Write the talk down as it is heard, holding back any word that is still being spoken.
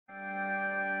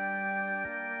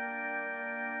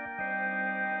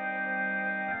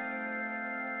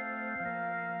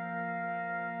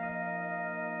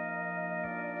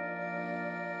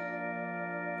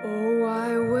Oh,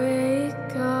 I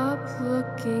wake up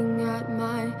looking at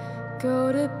my,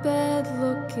 go to bed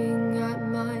looking at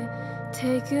my,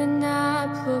 take a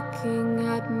nap looking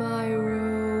at my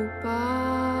robot.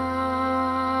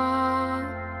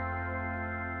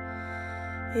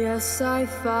 Yes, I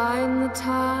find the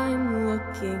time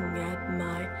looking at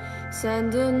my,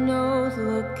 send a note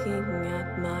looking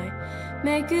at my,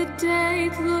 make a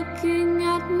date looking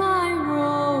at my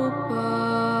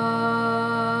robot.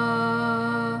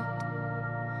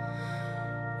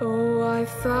 Oh, I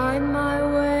find my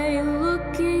way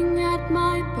looking at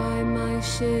my, buy my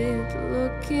shit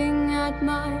looking at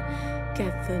my,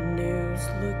 get the news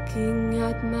looking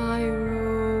at my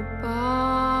robot.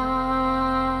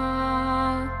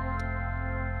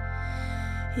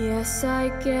 Yes, I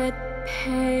get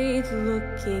paid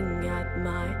looking at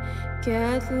my,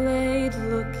 get laid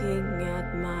looking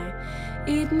at my,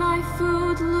 eat my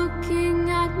food looking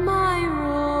at my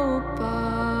robot.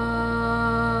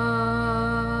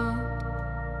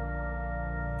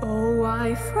 Oh,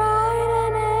 I fried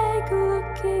an egg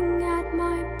looking at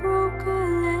my, broke a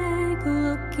leg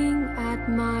looking at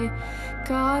my,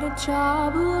 got a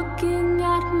job looking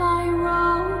at my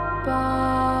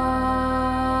robot.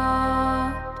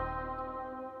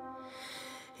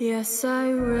 Yes,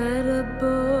 I read a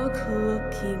book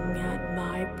looking at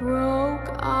my, broke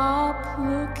up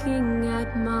looking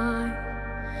at my,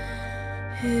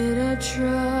 hit a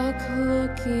truck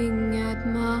looking at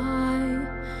my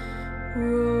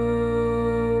robot.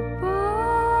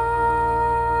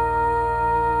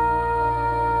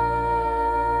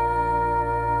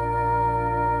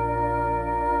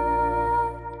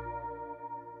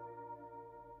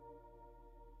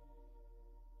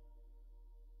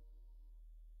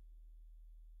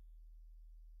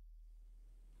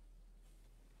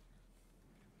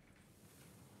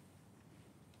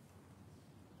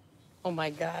 Oh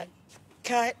my God.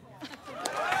 Cut.